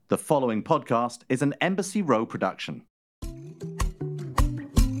The following podcast is an Embassy Row production.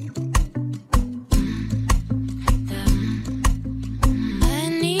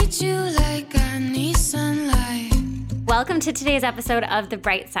 Welcome to today's episode of the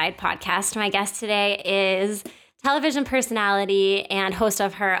Bright Side Podcast. My guest today is television personality and host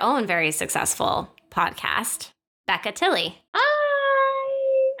of her own very successful podcast, Becca Tilley.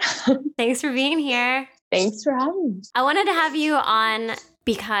 Hi! Thanks for being here. Thanks for having me. I wanted to have you on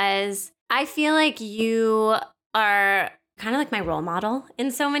because I feel like you are kind of like my role model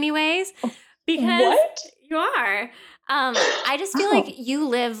in so many ways. Because What? You are. I just feel like you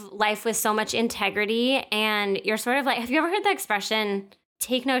live life with so much integrity, and you're sort of like, have you ever heard the expression,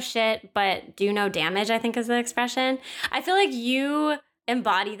 take no shit, but do no damage, I think is the expression. I feel like you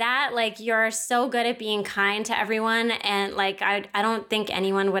embody that. Like, you're so good at being kind to everyone. And like, I don't think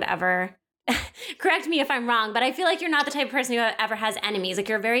anyone would ever correct me if I'm wrong, but I feel like you're not the type of person who ever has enemies. Like,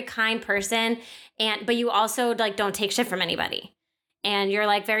 you're a very kind person, but you also like don't take shit from anybody. And you're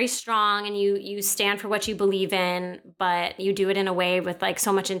like very strong, and you stand for what you believe in, but you do it in a way with like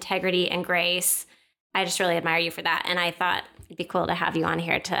so much integrity and grace. I just really admire you for that. And I thought it'd be cool to have you on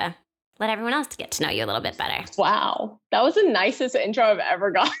here to let everyone else get to know you a little bit better. Wow. That was the nicest intro I've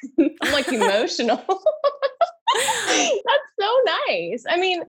ever gotten. I'm like emotional. That's so nice. I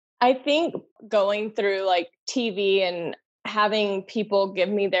mean, I think going through like TV and having people give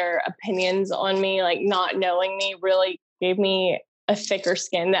me their opinions on me, like not knowing me, really gave me a thicker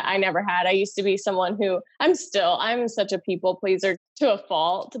skin that I never had. I used to be someone who I'm such a people pleaser to a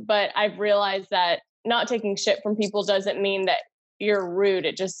fault, but I've realized that not taking shit from people doesn't mean that you're rude.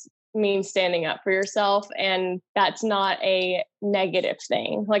 It just means standing up for yourself. And that's not a negative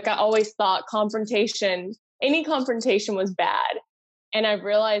thing. Like, I always thought any confrontation was bad. And I've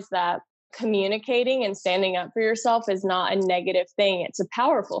realized that communicating and standing up for yourself is not a negative thing. It's a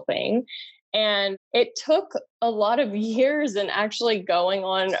powerful thing. And it took a lot of years and actually going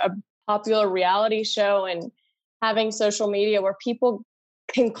on a popular reality show and having social media where people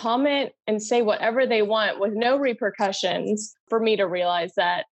can comment and say whatever they want with no repercussions for me to realize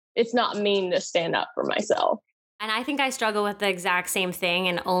that it's not mean to stand up for myself. And I think I struggle with the exact same thing,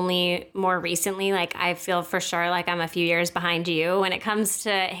 and only more recently, like I feel for sure like I'm a few years behind you when it comes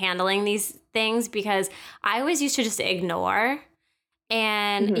to handling these things, because I always used to just ignore.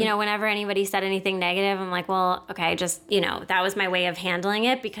 And, you know, whenever anybody said anything negative, I'm like, well, okay, just, that was my way of handling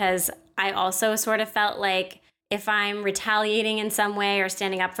it, because I also sort of felt like if I'm retaliating in some way or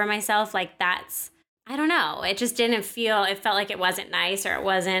standing up for myself, like I don't know. It just it felt like it wasn't nice, or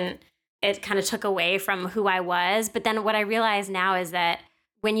it kind of took away from who I was. But then what I realize now is that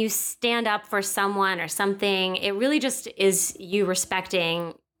when you stand up for someone or something, it really just is you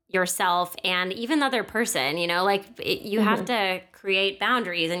respecting yourself and even the other person, you have to create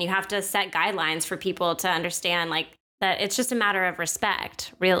boundaries, and you have to set guidelines for people to understand like that it's just a matter of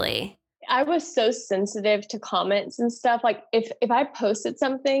respect, really. I was so sensitive to comments and stuff. Like if I posted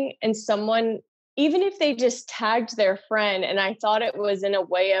something and someone, even if they just tagged their friend and I thought it was in a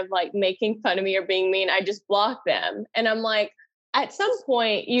way of like making fun of me or being mean, I just blocked them. And I'm like, at some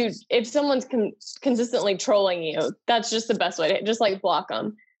point, if someone's consistently trolling you, that's just the best way to just like block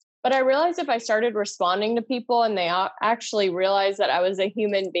them. But I realized if I started responding to people and they actually realized that I was a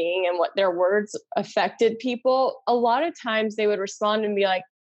human being and what their words affected people, a lot of times they would respond and be like,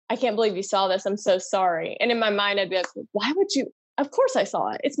 I can't believe you saw this. I'm so sorry. And in my mind, I'd be like, why would you? Of course I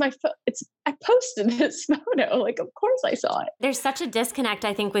saw it. I posted this photo. Like, of course I saw it. There's such a disconnect,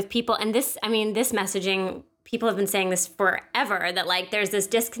 I think, with people. And this messaging, people have been saying this forever, that like there's this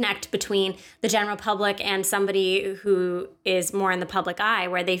disconnect between the general public and somebody who is more in the public eye,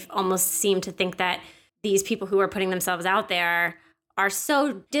 where they almost seem to think that these people who are putting themselves out there are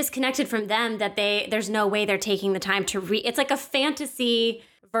so disconnected from them that there's no way they're taking the time to it's like a fantasy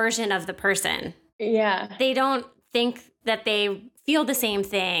version of the person. Yeah. They don't think that they feel the same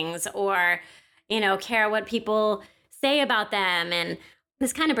things or, care what people say about them. And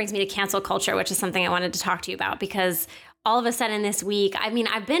this kind of brings me to cancel culture, which is something I wanted to talk to you about, because all of a sudden this week,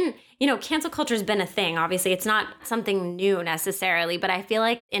 I've been, cancel culture has been a thing. Obviously, it's not something new necessarily, but I feel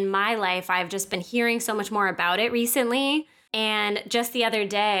like in my life, I've just been hearing so much more about it recently. And just the other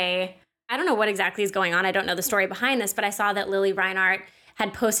day, I don't know what exactly is going on. I don't know the story behind this, but I saw that Lily Reinhart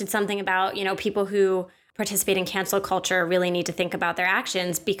had posted something about, people who participate in cancel culture really need to think about their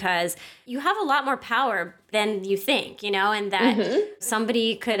actions, because you have a lot more power than you think, and that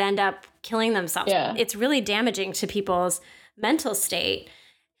somebody could end up killing themselves. Yeah. It's really damaging to people's mental state.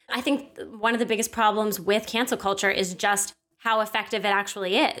 I think one of the biggest problems with cancel culture is just how effective it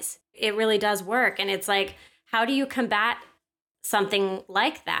actually is. It really does work. And it's like, how do you combat something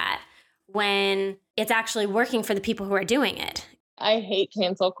like that when it's actually working for the people who are doing it. I hate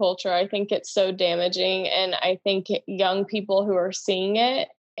cancel culture. I think it's so damaging. And I think young people who are seeing it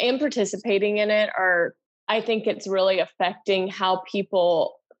and participating in it I think it's really affecting how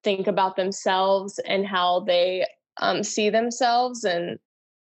people think about themselves and how they see themselves. And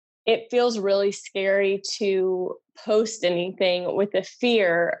it feels really scary to post anything with the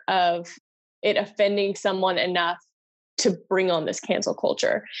fear of it offending someone enough to bring on this cancel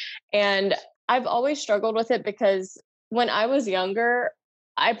culture. And I've always struggled with it because when I was younger,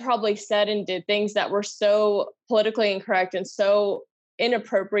 I probably said and did things that were so politically incorrect and so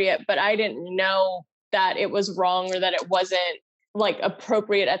inappropriate, but I didn't know that it was wrong or that it wasn't like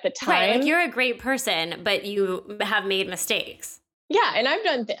appropriate at the time. Right, like you're a great person, but you have made mistakes. Yeah, and I've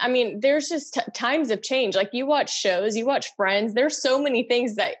done, there's just times have changed. Like you watch shows, you watch Friends, there's so many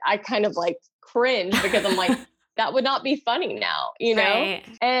things that I kind of like cringe because I'm like, that would not be funny now, you know? Right.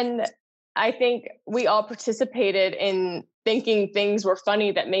 And I think we all participated in thinking things were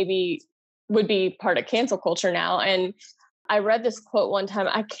funny that maybe would be part of cancel culture now. And I read this quote one time.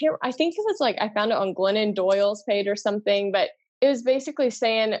 I think it was like, I found it on Glennon Doyle's page or something, but it was basically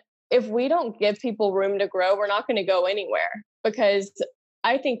saying, if we don't give people room to grow, we're not going to go anywhere. Because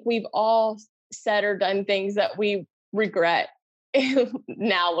I think we've all said or done things that we regret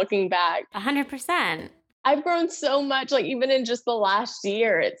now looking back. 100%. I've grown so much, like even in just the last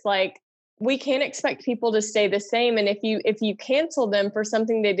year, it's like, we can't expect people to stay the same. And if you cancel them for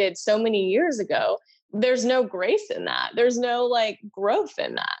something they did so many years ago, there's no grace in that. There's no like growth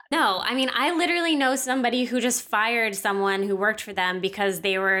in that. No, I mean, I literally know somebody who just fired someone who worked for them because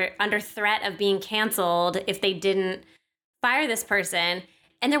they were under threat of being canceled if they didn't fire this person.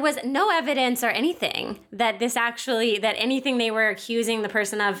 And there was no evidence or anything that anything they were accusing the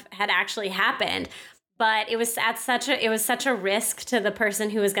person of had actually happened. But it was such a risk to the person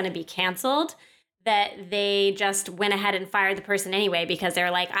who was going to be canceled that they just went ahead and fired the person anyway, because they're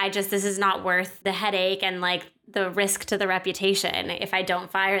like, this is not worth the headache and like the risk to the reputation if I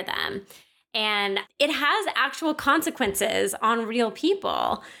don't fire them. And it has actual consequences on real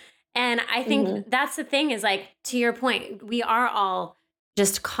people. And I think that's the thing is like, to your point, we are all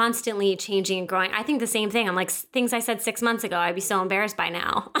just constantly changing and growing. I think the same thing. I'm like, things I said 6 months ago, I'd be so embarrassed by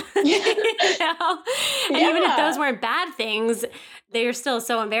now. You know? And even if those weren't bad things, they're still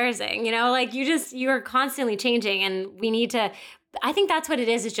so embarrassing, you know, like you're constantly changing, and we need to, I think that's what it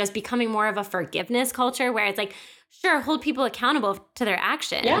is just becoming more of a forgiveness culture where it's like, sure, hold people accountable to their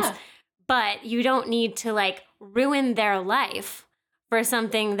actions, but you don't need to like ruin their life for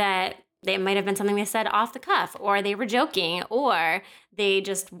something that they might have been something they said off the cuff, or they were joking, or they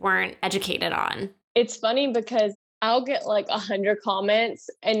just weren't educated on. It's funny because I'll get like 100 comments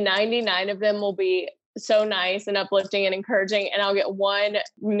and 99 of them will be so nice and uplifting and encouraging. And I'll get one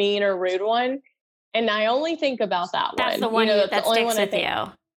mean or rude one. And I only think about that one. That's the one that sticks with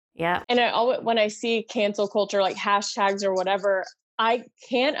you. Yeah. And when I see cancel culture, like hashtags or whatever, I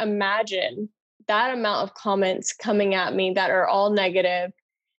can't imagine that amount of comments coming at me that are all negative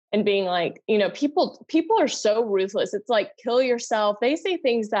and being like, you know, people are so ruthless. It's like, kill yourself. They say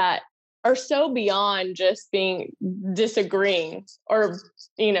things that are so beyond just being disagreeing or,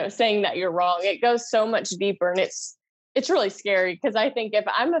 you know, saying that you're wrong. It goes so much deeper, and it's really scary because I think if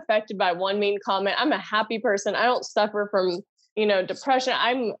I'm affected by one mean comment, I'm a happy person. I don't suffer from, you know, depression.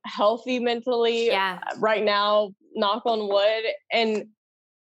 I'm healthy mentally right now, knock on wood. And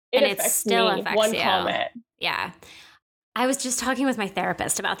it still affects one comment. Yeah. I was just talking with my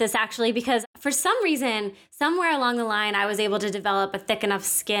therapist about this actually, because for some reason, somewhere along the line, I was able to develop a thick enough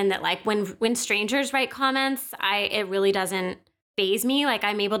skin that like when strangers write comments, it really doesn't faze me. Like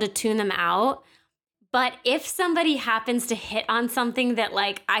I'm able to tune them out. But if somebody happens to hit on something that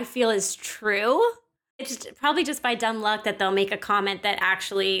like I feel is true, it's probably just by dumb luck that they'll make a comment that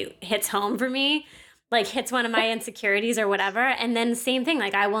actually hits home for me, like hits one of my insecurities or whatever. And then same thing,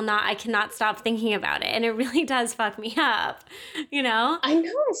 like I cannot stop thinking about it. And it really does fuck me up, you know? I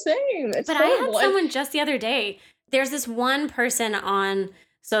know, same. It's but horrible. I had someone just the other day, there's this one person on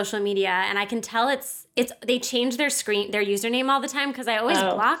social media, and I can tell they change their username all the time because I always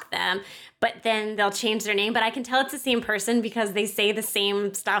block them, but then they'll change their name. But I can tell it's the same person because they say the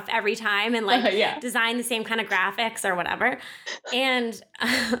same stuff every time and like design the same kind of graphics or whatever. And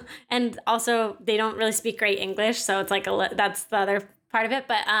also they don't really speak great English, so it's like that's the other part of it.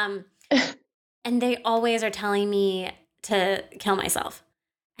 But and they always are telling me to kill myself.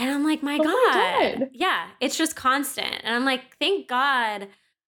 And I'm like, my God. Yeah, it's just constant. And I'm like, thank God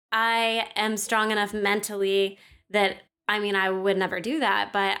I am strong enough mentally that I mean, I would never do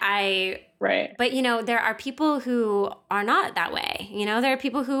that, Right. but there are people who are not that way. There are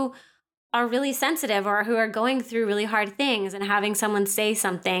people who are really sensitive or who are going through really hard things, and having someone say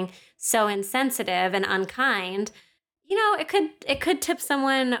something so insensitive and unkind, it could tip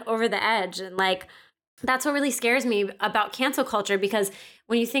someone over the edge. And like, that's what really scares me about cancel culture, because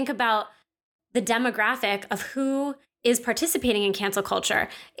when you think about the demographic of who is participating in cancel culture,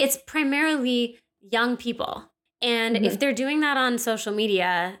 it's primarily young people. And if they're doing that on social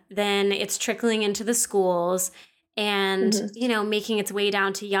media, then it's trickling into the schools and, making its way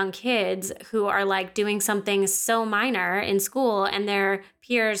down to young kids who are like doing something so minor in school, and their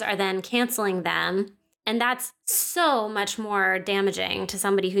peers are then canceling them. And that's so much more damaging to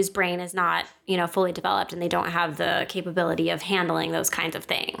somebody whose brain is not, fully developed, and they don't have the capability of handling those kinds of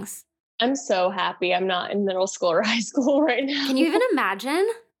things. I'm so happy I'm not in middle school or high school right now. Can you even imagine?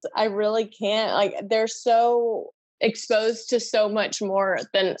 I really can't. Like, they're so exposed to so much more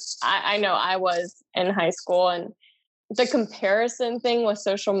than I know I was in high school. And the comparison thing with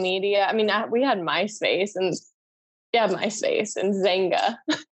social media. I mean, we had MySpace and Zynga,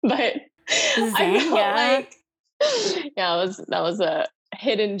 but Zynga. I felt like, that was a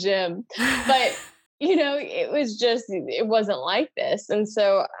hidden gem. But it wasn't like this. And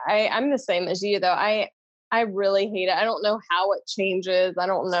so I'm the same as you, though. I really hate it. I don't know how it changes. I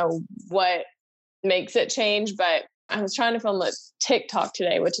don't know what makes it change, but I was trying to film a TikTok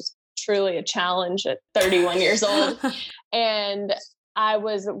today, which is truly a challenge at 31 years old. And I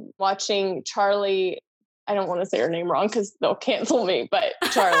was watching Charlie. I don't want to say her name wrong because they'll cancel me, but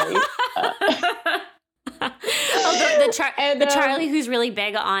Charlie. The Charlie who's really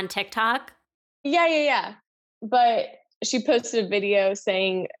big on TikTok. Yeah. But she posted a video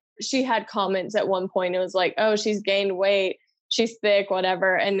saying she had comments at one point. It was like, oh, she's gained weight, she's thick,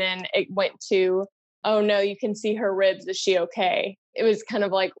 whatever. And then it went to, oh no, you can see her ribs. Is she okay? It was kind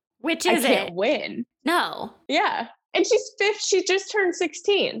of like, which is I can't win. No. Yeah. And she's 5. She just turned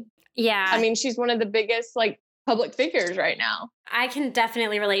 16. Yeah. I mean, she's one of the biggest like public figures right now. I can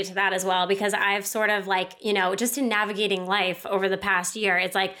definitely relate to that as well, because I've sort of like, just in navigating life over the past year,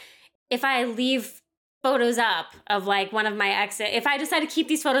 it's like, if I leave photos up of like one of my exes, if I decide to keep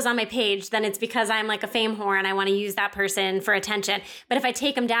these photos on my page, then it's because I'm like a fame whore and I want to use that person for attention. But if I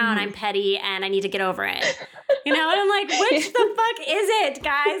take them down, I'm petty and I need to get over it. And I'm like, which the fuck is it,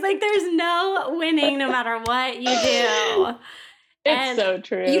 guys? Like, there's no winning no matter what you do. It's so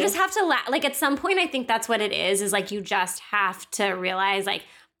true. You just have to like, at some point, I think that's what it is like, you just have to realize like,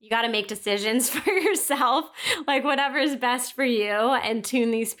 you got to make decisions for yourself, like whatever is best for you, and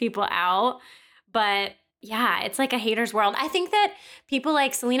tune these people out. But yeah, it's like a hater's world. I think that people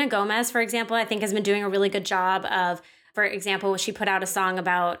like Selena Gomez, for example, I think has been doing a really good job of, for example, she put out a song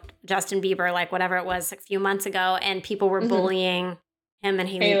about Justin Bieber, like whatever it was, a few months ago, and people were bullying him and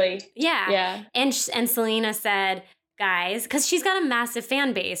Hailey. Yeah. And Selena said, guys, because she's got a massive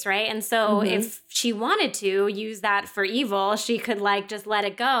fan base, right? And so if she wanted to use that for evil, she could like just let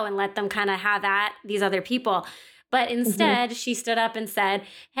it go and let them kind of have at these other people. But instead, she stood up and said,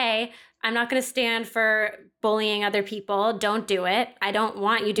 hey, I'm not going to stand for bullying other people. Don't do it. I don't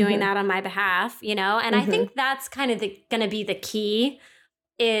want you doing that on my behalf, And I think that's kind of going to be the key,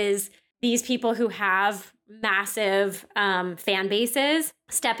 is these people who have massive fan bases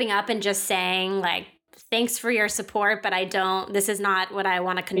stepping up and just saying like, thanks for your support, but this is not what I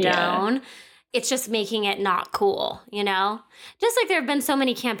want to condone. Yeah. It's just making it not cool, Just like there have been so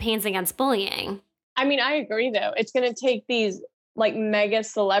many campaigns against bullying. I mean, I agree, though. It's going to take these like mega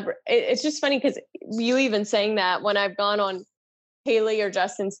celebrity. It's just funny because you even saying that, when I've gone on Hailey or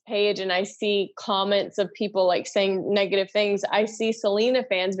Justin's page and I see comments of people like saying negative things, I see Selena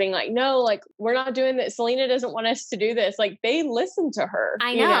fans being like, no, like, we're not doing this. Selena doesn't want us to do this. Like, they listen to her.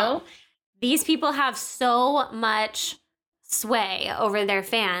 I know. These people have so much sway over their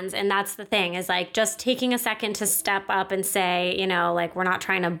fans. And that's the thing, is like just taking a second to step up and say, like, we're not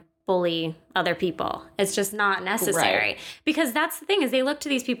trying to bully other people. It's just not necessary. Right. Because that's the thing, is they look to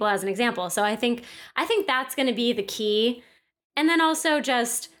these people as an example. So I think that's going to be the key. And then also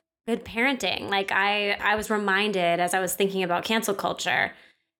just good parenting. Like I was reminded as I was thinking about cancel culture,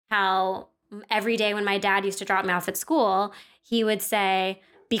 how every day when my dad used to drop me off at school, he would say,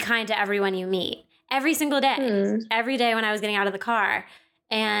 be kind to everyone you meet. Every single day. Every day when I was getting out of the car.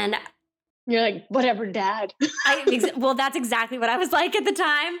 And you're like, whatever, Dad. Well, that's exactly what I was like at the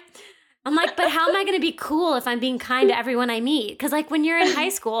time. I'm like, but how am I going to be cool if I'm being kind to everyone I meet? Because like when you're in high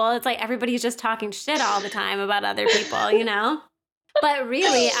school, it's like everybody's just talking shit all the time about other people, But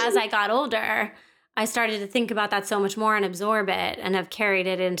really, as I got older, I started to think about that so much more and absorb it, and have carried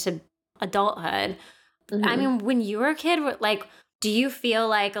it into adulthood. I mean, when you were a kid, like, do you feel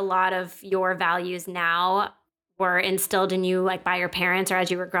like a lot of your values now were instilled in you like by your parents or as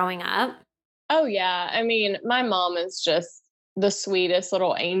you were growing up? Oh yeah. I mean, my mom is just the sweetest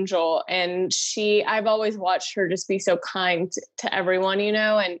little angel. And I've always watched her just be so kind to everyone,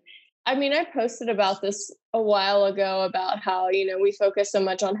 and I mean, I posted about this a while ago about how, we focus so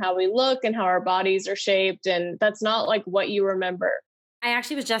much on how we look and how our bodies are shaped. And that's not like what you remember. I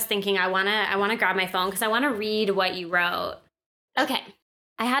actually was just thinking I wanna grab my phone because I want to read what you wrote. Okay.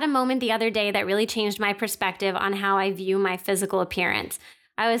 I had a moment the other day that really changed my perspective on how I view my physical appearance.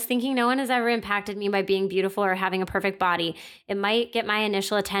 I was thinking no one has ever impacted me by being beautiful or having a perfect body. It might get my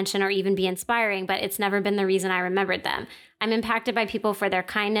initial attention or even be inspiring, but it's never been the reason I remembered them. I'm impacted by people for their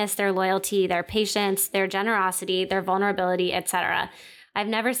kindness, their loyalty, their patience, their generosity, their vulnerability, etc. I've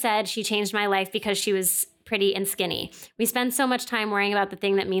never said she changed my life because she was pretty and skinny. We spend so much time worrying about the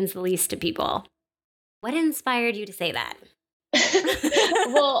thing that means the least to people. What inspired you to say that?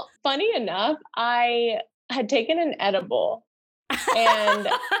 Well, funny enough, I had taken an edible and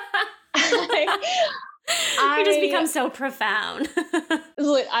you just become so profound.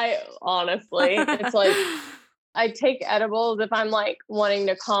 I honestly, it's like I take edibles if I'm like wanting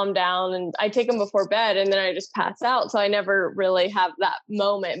to calm down, and I take them before bed and then I just pass out. So I never really have that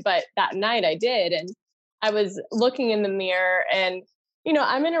moment. But that night I did. And I was looking in the mirror and,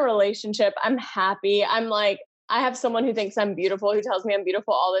 I'm in a relationship. I'm happy. I'm like, I have someone who thinks I'm beautiful, who tells me I'm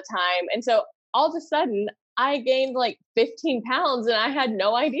beautiful all the time. And so all of a sudden I gained like 15 pounds and I had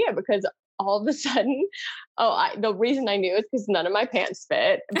no idea because all of a sudden, the reason I knew is because none of my pants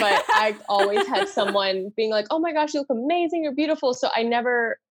fit, but I always had someone being like, oh my gosh, you look amazing. You're beautiful. So I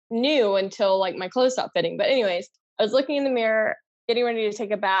never knew until like my clothes stopped fitting. But anyways, I was looking in the mirror, getting ready to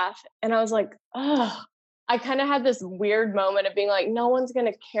take a bath. And I was like, oh, I kind of had this weird moment of being like, no one's going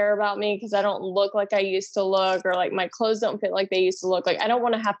to care about me because I don't look like I used to look, or like my clothes don't fit like they used to look. Like, I don't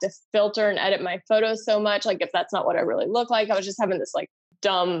want to have to filter and edit my photos so much. Like, if that's not what I really look like. I was just having this like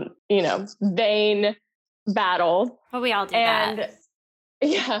dumb, vain battle. But we all do that.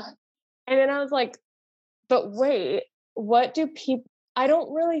 Yeah. And then I was like, but wait, what do people, I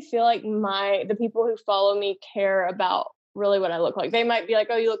don't really feel like the people who follow me care about really what I look like. They might be like,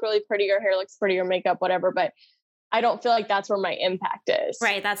 oh, you look really pretty, your hair looks pretty, your makeup, whatever. But I don't feel like that's where my impact is.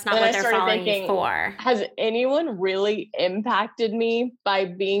 Right. That's not what they're following you for. Has anyone really impacted me by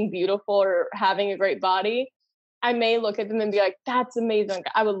being beautiful or having a great body? I may look at them and be like, that's amazing.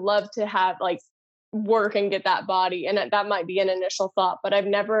 I would love to have like work and get that body. And that might be an initial thought, but I've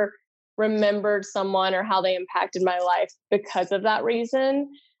never remembered someone or how they impacted my life because of that reason.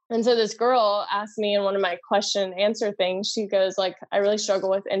 And so this girl asked me in one of my question and answer things, she goes like, I really struggle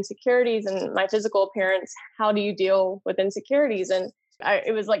with insecurities and my physical appearance. How do you deal with insecurities? And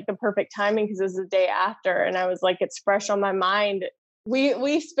it was like the perfect timing because it was the day after. And I was like, it's fresh on my mind.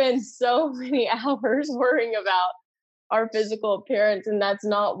 We spend so many hours worrying about our physical appearance, and that's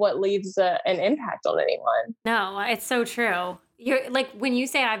not what leaves an impact on anyone. No, it's so true. You're like, when you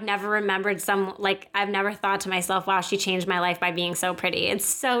say I've never remembered I've never thought to myself, wow, she changed my life by being so pretty. It's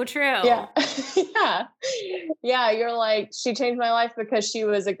so true. Yeah. Yeah. You're like, she changed my life because she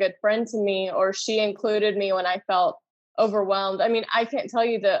was a good friend to me, or she included me when I felt overwhelmed. I mean, I can't tell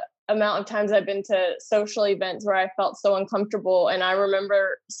you the amount of times I've been to social events where I felt so uncomfortable. And I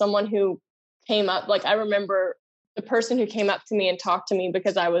remember someone who came up, like I remember the person who came up to me and talked to me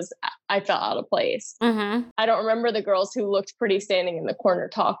because I felt out of place. Mm-hmm. I don't remember the girls who looked pretty standing in the corner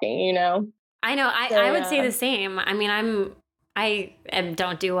talking, I know. I would say the same. I mean, I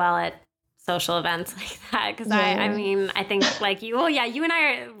don't do well at social events like that because I think like you, you and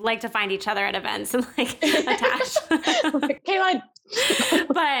I like to find each other at events and like attach. Kaylin.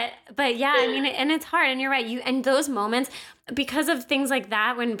 but yeah, I mean, and it's hard, and you're right. And those moments, because of things like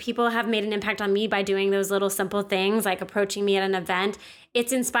that, when people have made an impact on me by doing those little simple things, like approaching me at an event,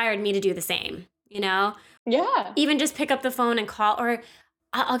 it's inspired me to do the same, Yeah. Even just pick up the phone and call, or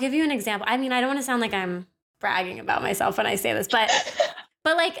I'll give you an example. I mean, I don't want to sound like I'm bragging about myself when I say this, but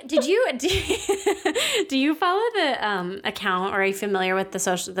like, do you follow the account, or are you familiar with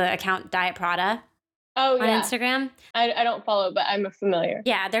the account Diet Prada? Oh, yeah. On Instagram? I don't follow, but I'm familiar.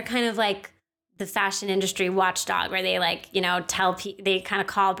 Yeah, they're kind of like the fashion industry watchdog, where they like, they kind of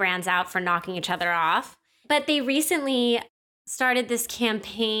call brands out for knocking each other off. But they recently started this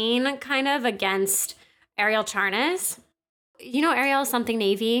campaign kind of against Ariel Charnas. You know Ariel Something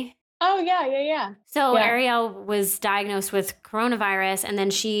Navy? Oh, yeah, yeah, yeah. So Yeah. Ariel was diagnosed with coronavirus, and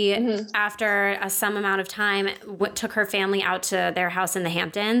then she, after some amount of time, took her family out to their house in the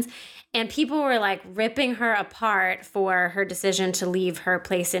Hamptons. And people were like ripping her apart for her decision to leave her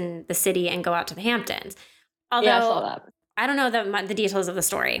place in the city and go out to the Hamptons. Yeah, I saw Although that. I don't know the details of the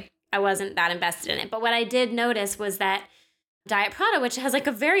story. I wasn't that invested in it. But what I did notice was that Diet Prada, which has like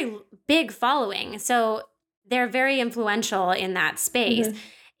a very big following, so they're very influential in that space.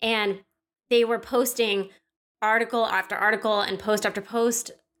 And they were posting article after article and post after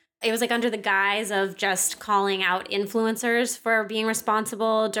post. It was like under the guise of just calling out influencers for being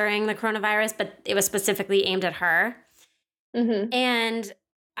responsible during the coronavirus, but it was specifically aimed at her. And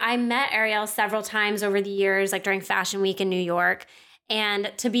I met Ariel several times over the years, like during Fashion Week in New York.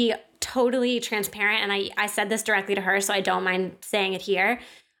 And to be totally transparent, and I said this directly to her, so I don't mind saying it here,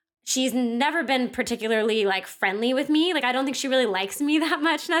 she's never been particularly like friendly with me. Like, I don't think she really likes me that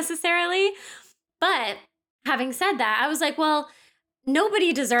much necessarily. But having said that, I was like, well,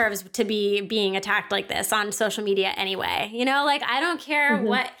 nobody deserves to be being attacked like this on social media anyway. You know, like, I don't care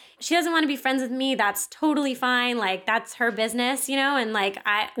what, she doesn't want to be friends with me. That's totally fine. Like, that's her business, you know, and like,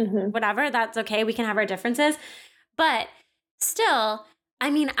 whatever, that's okay. We can have our differences. But still, I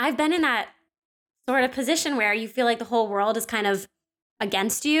mean, I've been in that sort of position where you feel like the whole world is kind of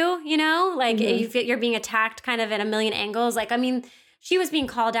against you, you know, like you feel you're being attacked kind of at a million angles. Like, I mean, she was being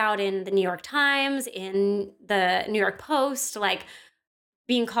called out in the New York Times, in the New York Post, like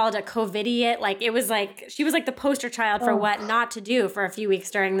being called a COVIDiot. Like, it was like, she was like the poster child for what not to do for a few weeks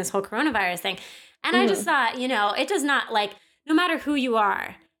during this whole coronavirus thing. And I just thought, you know, it does not, like, no matter who you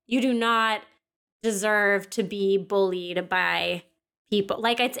are, you do not deserve to be bullied by people.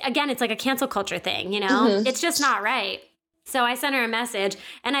 Like, it's like a cancel culture thing, you know? It's just not right. So I sent her a message,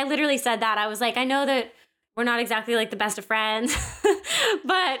 and I literally said that. I was like, I know that we're not exactly like the best of friends,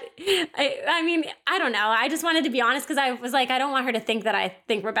 but I mean, I don't know. I just wanted to be honest, because I was like, I don't want her to think that I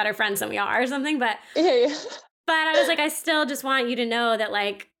think we're better friends than we are or something. But but I was like, I still just want you to know that,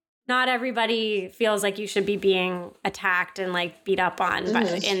 like, not everybody feels like you should be being attacked and like beat up on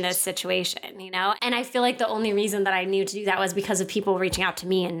in this situation, you know? And I feel like the only reason that I knew to do that was because of people reaching out to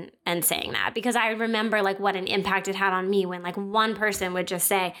me and saying that, because I remember like what an impact it had on me when like one person would just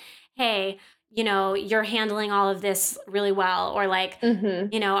say, hey, you know, you're handling all of this really well. Or like,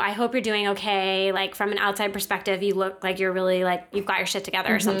 you know, I hope you're doing okay. Like, from an outside perspective, you look like you're really like, you've got your shit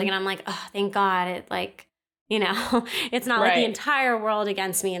together or something. And I'm like, oh, thank God. It like, you know, it's not like the entire world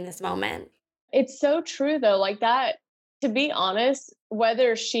against me in this moment. It's so true though. Like that, to be honest,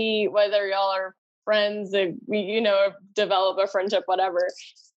 whether y'all are friends, you know, develop a friendship, whatever,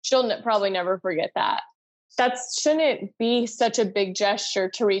 she'll probably never forget that. That shouldn't be such a big gesture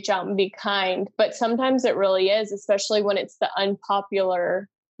to reach out and be kind, but sometimes it really is, especially when it's the unpopular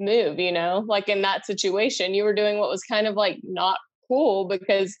move, you know, like in that situation, you were doing what was kind of like not cool,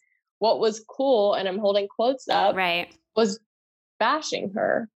 because what was cool, and I'm holding quotes up, was bashing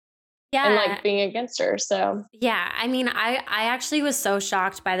her. Yeah. And like being against her. So yeah, I mean, I actually was so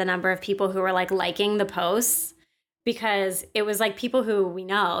shocked by the number of people who were like liking the posts, because it was like people who we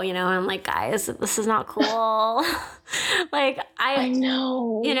know, you know, and I'm like, guys, this is not cool. Like, I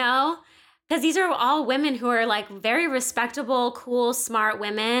know, you know, because these are all women who are like very respectable, cool, smart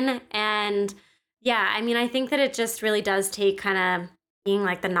women. And yeah, I mean, I think that it just really does take kind of being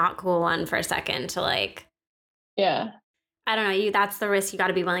like the not cool one for a second to like, I don't know, that's the risk you got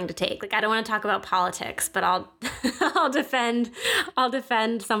to be willing to take. Like, I don't want to talk about politics, but I'll defend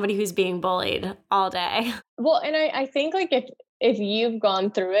somebody who's being bullied all day. Well, and I think like if you've gone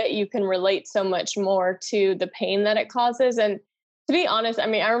through it, you can relate so much more to the pain that it causes. And to be honest, I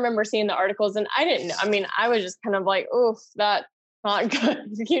mean, I remember seeing the articles, and I was just kind of like, oof, that's not good.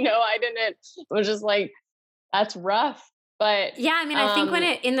 You know, it was just like, that's rough. But yeah, I mean, I think when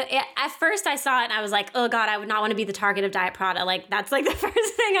at first I saw it and I was like, oh God, I would not want to be the target of Diet Prada. Like, that's like the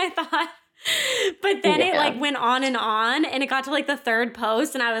first thing I thought. But then it like went on, and it got to like the third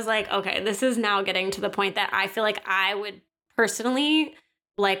post, and I was like, okay, this is now getting to the point that I feel like I would personally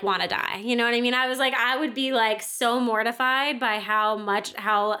like want to die. You know what I mean? I was like, I would be like so mortified by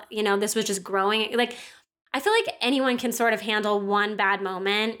how, you know, this was just growing. Like, I feel like anyone can sort of handle one bad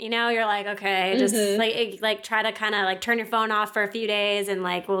moment. You know, you're like, okay, just like try to kind of like turn your phone off for a few days and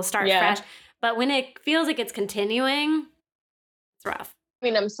like we'll start fresh. But when it feels like it's continuing, it's rough. I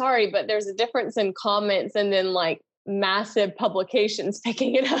mean, I'm sorry, but there's a difference in comments and then like massive publications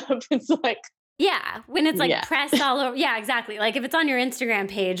picking it up. It's like, yeah, when it's like press all over. Yeah, exactly. Like if it's on your Instagram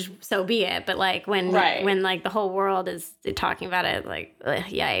page, so be it. But like when like the whole world is talking about it, like,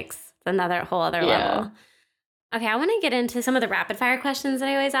 yikes, it's another whole other level. Okay, I want to get into some of the rapid fire questions that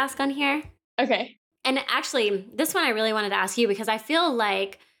I always ask on here. Okay. And actually, this one I really wanted to ask you because I feel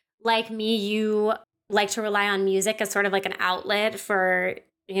like me, you like to rely on music as sort of like an outlet for,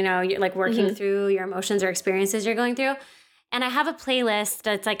 you're like working through your emotions or experiences you're going through. And I have a playlist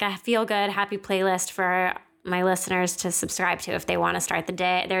that's like a feel good, happy playlist for my listeners to subscribe to if they want to start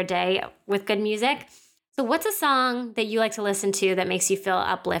their day with good music. So what's a song that you like to listen to that makes you feel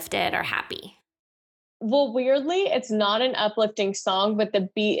uplifted or happy? Well, weirdly, it's not an uplifting song, but the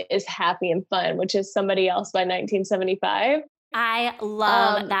beat is happy and fun, which is Somebody Else by 1975. I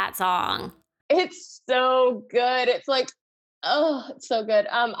love that song. It's so good. It's like, oh, it's so good.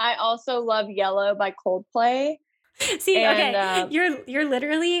 I also love Yellow by Coldplay. See, okay, you're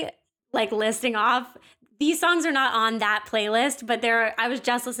literally like listing off. These songs are not on that playlist, but I was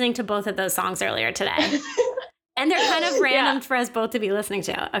just listening to both of those songs earlier today. And they're kind of random for us both to be listening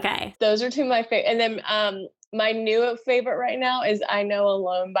to. Okay. Those are two of my favorite. And then my new favorite right now is I Know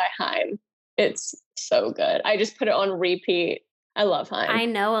Alone by Haim. It's so good. I just put it on repeat. I love Haim. I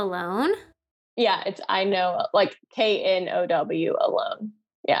Know Alone? Yeah, it's I Know, like Know Alone.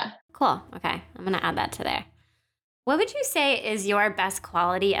 Yeah. Cool. Okay. I'm going to add that to there. What would you say is your best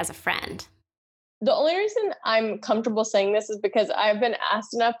quality as a friend? The only reason I'm comfortable saying this is because I've been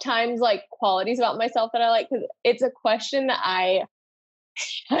asked enough times like qualities about myself that I like, because it's a question that I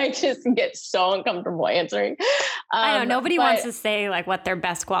just get so uncomfortable answering. I know nobody wants to say like what their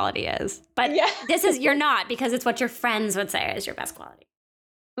best quality is, but you're not, because it's what your friends would say is your best quality.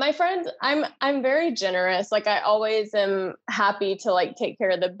 My friends, I'm very generous. Like I always am happy to like take care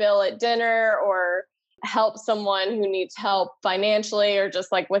of the bill at dinner or help someone who needs help financially or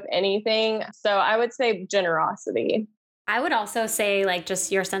just like with anything. So I would say generosity. I would also say like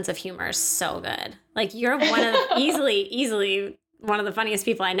just your sense of humor is so good. Like you're one of easily one of the funniest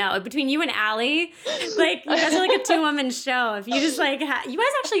people I know. Between you and Allie, like you guys are like a 2-woman show. If you just like, you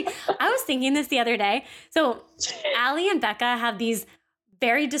guys actually, I was thinking this the other day. So Allie and Becca have these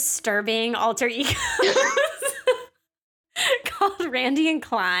very disturbing alter egos called Randy and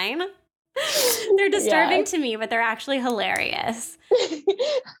Klein. They're disturbing to me, but they're actually hilarious. I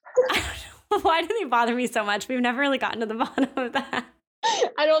don't know. Why do they bother me so much? We've never really gotten to the bottom of that.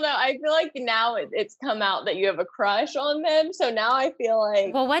 I don't know. I feel like now it's come out that you have a crush on them. So now I feel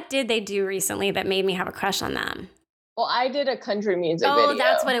like... Well, what did they do recently that made me have a crush on them? Well, I did a country music video. Oh,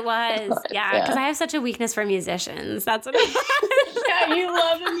 that's what it was. Yeah, because I have such a weakness for musicians. That's what it was. Yeah, you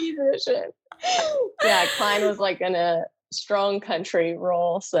love a musician. Yeah, Klein was like in a strong country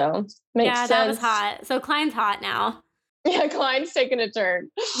role, so makes sense. That was hot. So Klein's hot now. Yeah, Klein's taking a turn.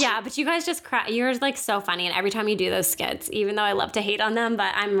 Yeah, but you guys just cry. You're like so funny, and every time you do those skits, even though I love to hate on them,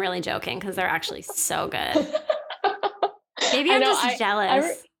 but I'm really joking because they're actually so good. Maybe I'm just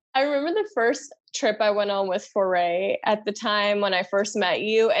jealous. I remember the first trip I went on with Foray at the time when I first met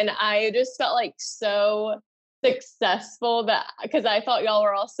you, and I just felt like so successful that because I thought y'all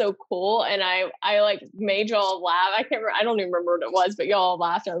were all so cool, and I like made y'all laugh. I don't even remember what it was, but y'all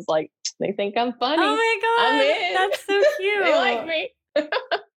laughed. I was like, they think I'm funny. Oh my god, I'm in. That's so cute. They like me.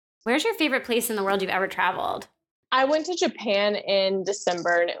 Where's your favorite place in the world you've ever traveled? I went to Japan in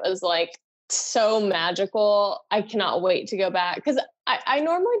December, and it was like so magical. I cannot wait to go back because I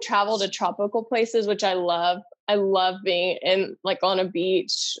normally travel to tropical places, which I love. I love being in like on a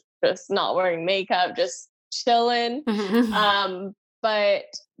beach, just not wearing makeup, just chilling. But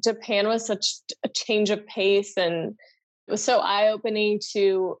Japan was such a change of pace, and it was so eye-opening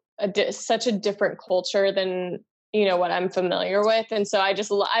to such a different culture than what I'm familiar with. And so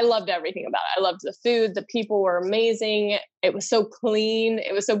I loved everything about it. I loved the food. The people were amazing. It was so clean.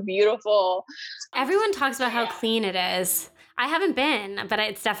 It was so beautiful. Everyone talks about how clean it is. I haven't been, but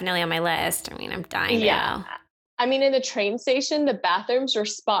it's definitely on my list. I mean, I'm dying to go. I mean, in the train station, the bathrooms were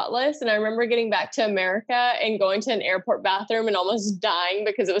spotless. And I remember getting back to America and going to an airport bathroom and almost dying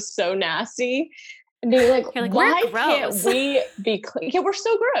because it was so nasty. And being like, why can't we be clean? Yeah, we're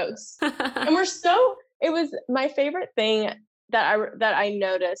so gross. And it was my favorite thing that I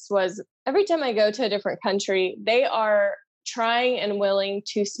noticed was every time I go to a different country, they are trying and willing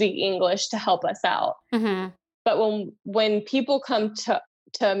to speak English to help us out. Mm-hmm. But when people come to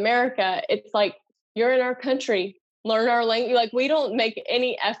America, it's like, you're in our country, learn our language. Like, we don't make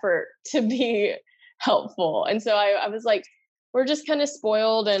any effort to be helpful. And so I was like, we're just kind of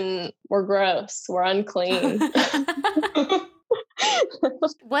spoiled and we're gross. We're unclean.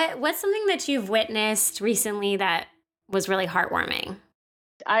 What's something that you've witnessed recently that was really heartwarming?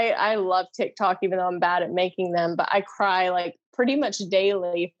 I love TikTok, even though I'm bad at making them, but I cry like pretty much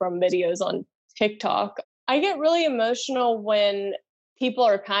daily from videos on TikTok. I get really emotional when people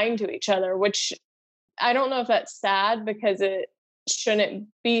are kind to each other, which I don't know if that's sad because it shouldn't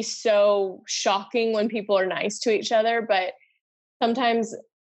be so shocking when people are nice to each other, but sometimes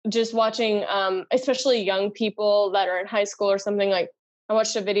just watching, especially young people that are in high school or something, like I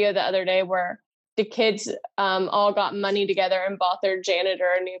watched a video the other day where the kids all got money together and bought their janitor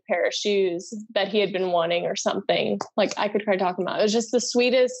a new pair of shoes that he had been wanting or something. Like I could cry talking about it. It was just the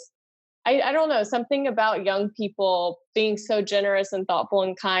sweetest. I don't know, something about young people being so generous and thoughtful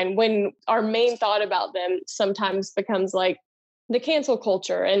and kind when our main thought about them sometimes becomes like the cancel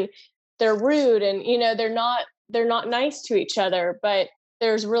culture and they're rude and, you know, they're not nice to each other, but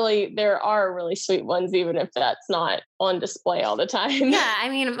there are really sweet ones, even if that's not on display all the time. Yeah. I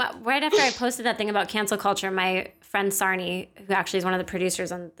mean, right after I posted that thing about cancel culture, my friend Sarni, who actually is one of the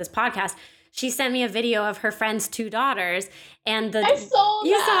producers on this podcast, she sent me a video of her friend's 2 daughters, and I saw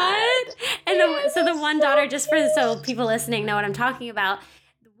you that. saw it, and yes, so the one daughter, just so people listening know what I'm talking about,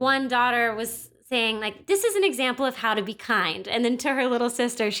 one daughter was saying like, "This is an example of how to be kind," and then to her little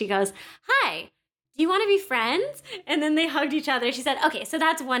sister, she goes, "Hi, do you want to be friends?" And then they hugged each other. She said, "Okay, so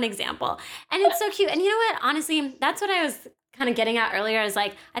that's one example," and it's so cute. And you know what? Honestly, that's what I was kind of getting at earlier. Is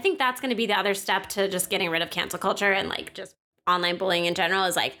like, I think that's going to be the other step to just getting rid of cancel culture and like just online bullying in general.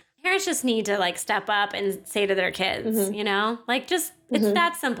 Is like, parents just need to like step up and say to their kids, you know, like just, it's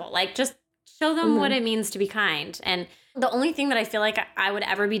that simple. Like just show them what it means to be kind. And the only thing that I feel like I would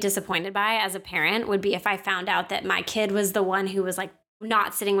ever be disappointed by as a parent would be if I found out that my kid was the one who was like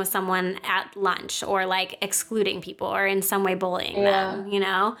not sitting with someone at lunch or like excluding people or in some way bullying them, you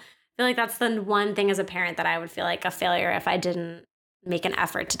know? I feel like that's the one thing as a parent that I would feel like a failure if I didn't make an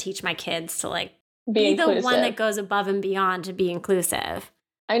effort to teach my kids to like be the one that goes above and beyond to be inclusive.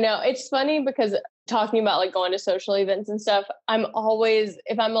 I know. It's funny because talking about like going to social events and stuff, I'm always,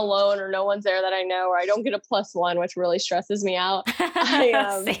 if I'm alone or no one's there that I know, or I don't get a +1, which really stresses me out.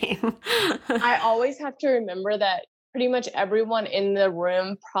 Same. I always have to remember that pretty much everyone in the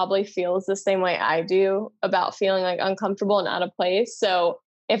room probably feels the same way I do about feeling like uncomfortable and out of place. So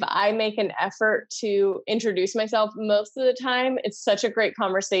if I make an effort to introduce myself, most of the time, it's such a great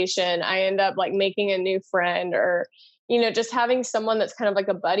conversation. I end up like making a new friend or, you know, just having someone that's kind of like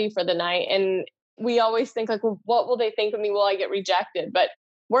a buddy for the night. And we always think like, well, what will they think of me? Will I get rejected? But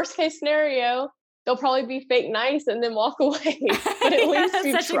worst case scenario, they'll probably be fake nice and then walk away. But at least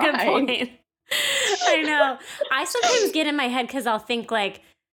you that's tried. A good point. I know. I sometimes get in my head because I'll think like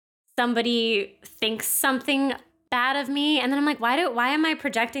somebody thinks something bad of me. And then I'm like, why am I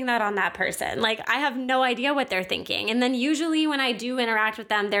projecting that on that person? Like, I have no idea what they're thinking. And then usually when I do interact with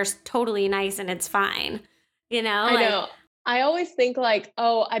them, they're totally nice and it's fine. You know? I know. I always think like,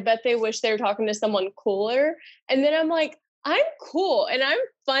 oh, I bet they wish they were talking to someone cooler. And then I'm like, I'm cool and I'm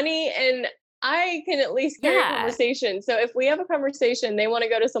funny and I can at least carry a conversation. So if we have a conversation, they want to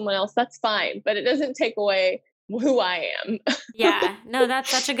go to someone else, that's fine. But it doesn't take away who I am. Yeah, no, that's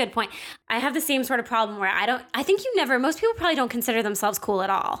such a good point. I have the same sort of problem where I think most people probably don't consider themselves cool at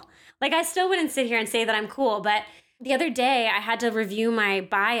all. Like I still wouldn't sit here and say that I'm cool. But the other day I had to review my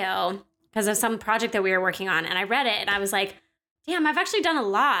bio because of some project that we were working on. And I read it and I was like, damn, I've actually done a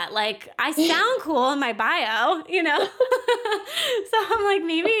lot. Like I sound cool in my bio, you know? So I'm like,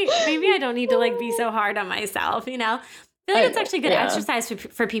 maybe I don't need to like be so hard on myself, you know? I feel like it's actually good exercise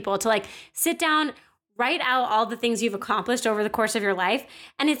for people to like sit down, write out all the things you've accomplished over the course of your life.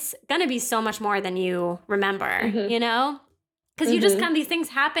 And it's going to be so much more than you remember, you know? Because you just these things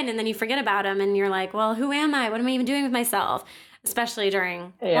happen and then you forget about them and you're like, well, who am I? What am I even doing with myself? Especially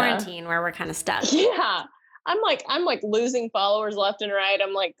during quarantine where we're kind of stuck. Yeah. I'm like losing followers left and right.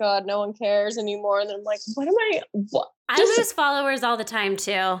 I'm like, God, no one cares anymore. And then I'm like, I lose followers all the time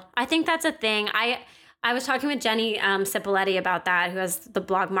too. I think that's a thing. I was talking with Jenny Cipoletti about that, who has the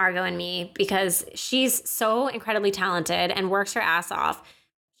blog Margot and Me, because she's so incredibly talented and works her ass off.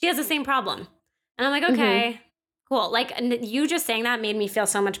 She has the same problem. And I'm like, okay, cool. Like, and you just saying that made me feel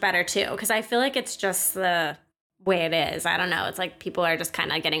so much better too, because I feel like it's just the way it is. I don't know. It's like people are just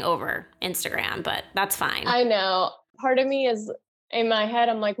kind of getting over Instagram, but that's fine. I know. Part of me is in my head,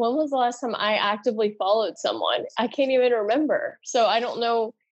 I'm like, when was the last time I actively followed someone? I can't even remember. So I don't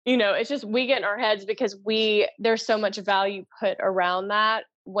know. You know, it's just we get in our heads because there's so much value put around that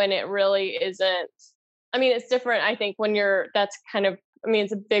when it really isn't. I mean, it's different, I think, when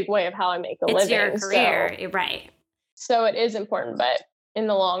it's a big way of how I make a living. It's your career, so, right. So it is important, but in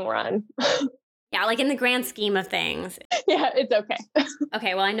the long run. Yeah, like in the grand scheme of things. Yeah, it's okay.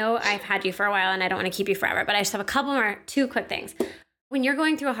 Okay, well, I know I've had you for a while and I don't want to keep you forever, but I just have two quick things. When you're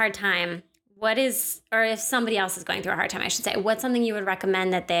going through a hard time, or if somebody else is going through a hard time, I should say, what's something you would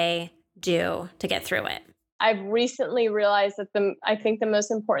recommend that they do to get through it? I've recently realized that I think the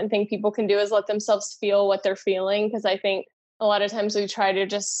most important thing people can do is let themselves feel what they're feeling. Because I think a lot of times we try to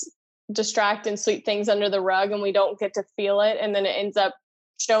just distract and sweep things under the rug and we don't get to feel it. And then it ends up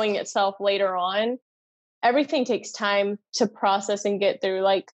showing itself later on. Everything takes time to process and get through.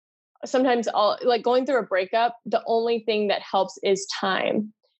 Like sometimes like going through a breakup, the only thing that helps is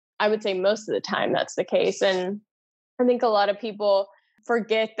time. I would say most of the time that's the case. And I think a lot of people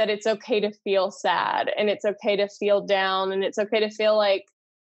forget that it's okay to feel sad and it's okay to feel down and it's okay to feel like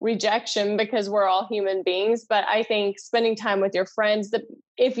rejection because we're all human beings. But I think spending time with your friends,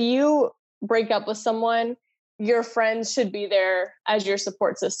 if you break up with someone, your friends should be there as your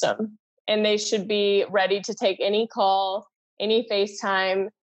support system and they should be ready to take any call, any FaceTime,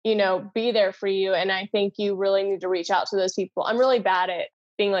 be there for you. And I think you really need to reach out to those people. I'm really bad at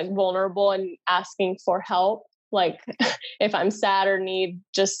being like vulnerable and asking for help. Like if I'm sad or need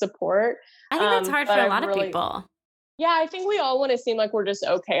just support. I think that's hard for a lot of people. Yeah, I think we all want to seem like we're just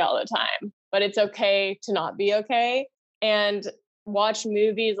okay all the time, but it's okay to not be okay. And watch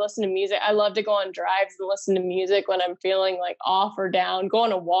movies, listen to music. I love to go on drives and listen to music when I'm feeling like off or down, go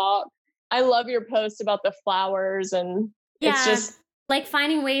on a walk. I love your post about the flowers and it's just like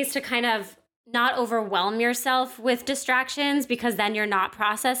finding ways to kind of not overwhelm yourself with distractions because then you're not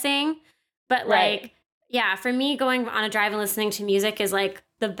processing. But like, yeah, for me, going on a drive and listening to music is like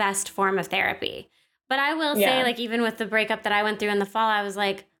the best form of therapy. But I will say, like, even with the breakup that I went through in the fall, I was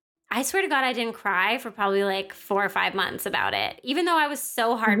like, I swear to God, I didn't cry for probably like 4 or 5 months about it, even though I was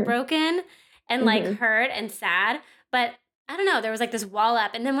so heartbroken and like hurt and sad. But I don't know, there was like this wall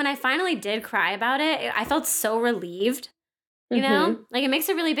up. And then when I finally did cry about it, I felt so relieved. You know, like it makes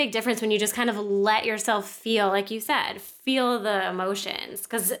a really big difference when you just kind of let yourself feel, like you said, feel the emotions,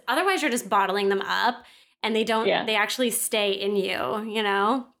 because otherwise you're just bottling them up and they actually stay in you, you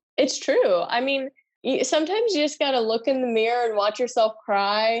know? It's true. I mean, sometimes you just got to look in the mirror and watch yourself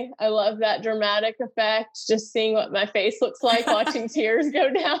cry. I love that dramatic effect, just seeing what my face looks like, watching tears go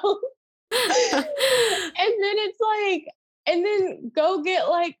down. And then it's like, and then go get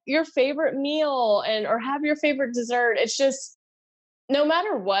like your favorite meal or have your favorite dessert. It's just, no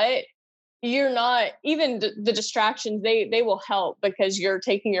matter what, you're not, even the distractions, they will help because you're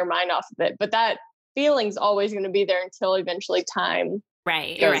taking your mind off of it. But that feeling's always going to be there until eventually time.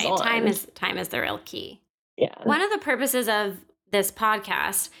 Right. You're right. Time is the real key. Yeah. One of the purposes of this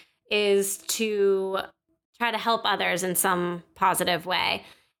podcast is to try to help others in some positive way.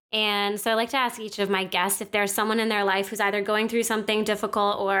 And so I like to ask each of my guests if there's someone in their life who's either going through something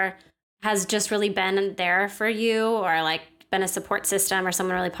difficult or has just really been there for you, or like been a support system or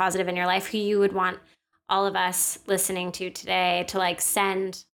someone really positive in your life who you would want all of us listening to today to like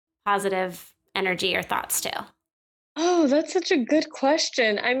send positive energy or thoughts to. Oh, that's such a good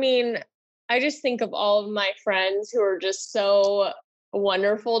question. I mean, I just think of all of my friends who are just so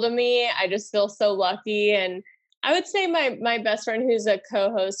wonderful to me. I just feel so lucky. And I would say my best friend who's a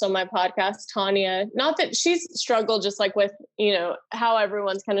co-host on my podcast, Tanya, not that she's struggled just like with, how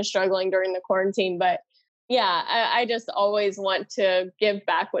everyone's kind of struggling during the quarantine, but yeah, I just always want to give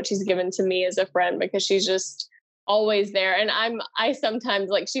back what she's given to me as a friend because she's just always there. And I sometimes,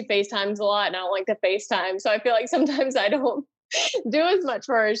 like, she FaceTimes a lot and I don't like to FaceTime. So I feel like sometimes I don't do as much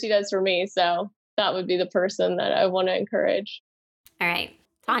for her as she does for me. So that would be the person that I want to encourage. All right.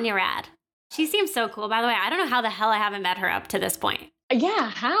 Tanya Rad. She seems so cool, by the way. I don't know how the hell I haven't met her up to this point. Yeah,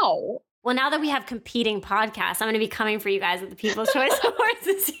 how? Well, now that we have competing podcasts, I'm going to be coming for you guys at the People's Choice Awards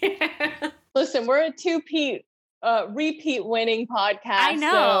this year. Listen, we're a repeat winning podcast. I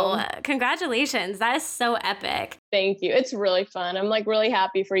know. So congratulations. That is so epic. Thank you. It's really fun. I'm like really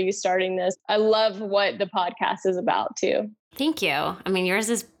happy for you starting this. I love what the podcast is about too. Thank you. I mean, yours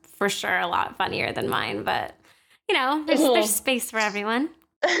is for sure a lot funnier than mine, but there's space for everyone.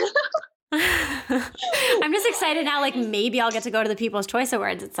 I'm just excited now, like maybe I'll get to go to the People's Choice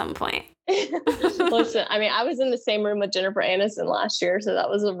Awards at some point. Listen, I mean, I was in the same room with Jennifer Aniston last year, so that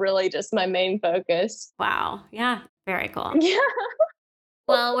was really just my main focus. Wow. Yeah. Very cool. Yeah.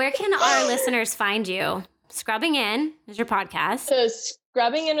 Well, where can our listeners find you? Scrubbing In is your podcast. So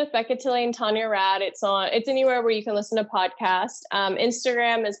Scrubbing In with Becca Tilley and Tanya Rad. It's anywhere where you can listen to podcasts.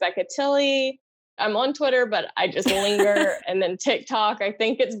 Instagram is Becca Tilley. I'm on Twitter, but I just linger. And then TikTok, I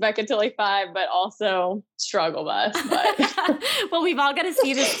think it's Becca Tilley 5, but also Struggle Bus. But well, we've all got to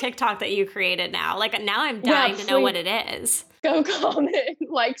see this TikTok that you created now. Like now I'm dying to know what it is. Go comment,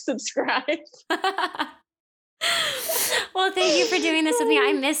 like, subscribe. Well, thank you for doing this with me.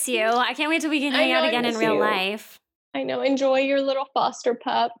 I miss you. I can't wait till we can hang out again in real life. I know. Enjoy your little foster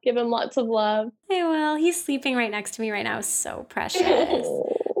pup. Give him lots of love. I will. He's sleeping right next to me right now. So precious.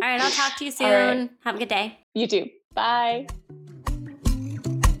 All right. I'll talk to you All right. soon. Have a good day. You too. Bye.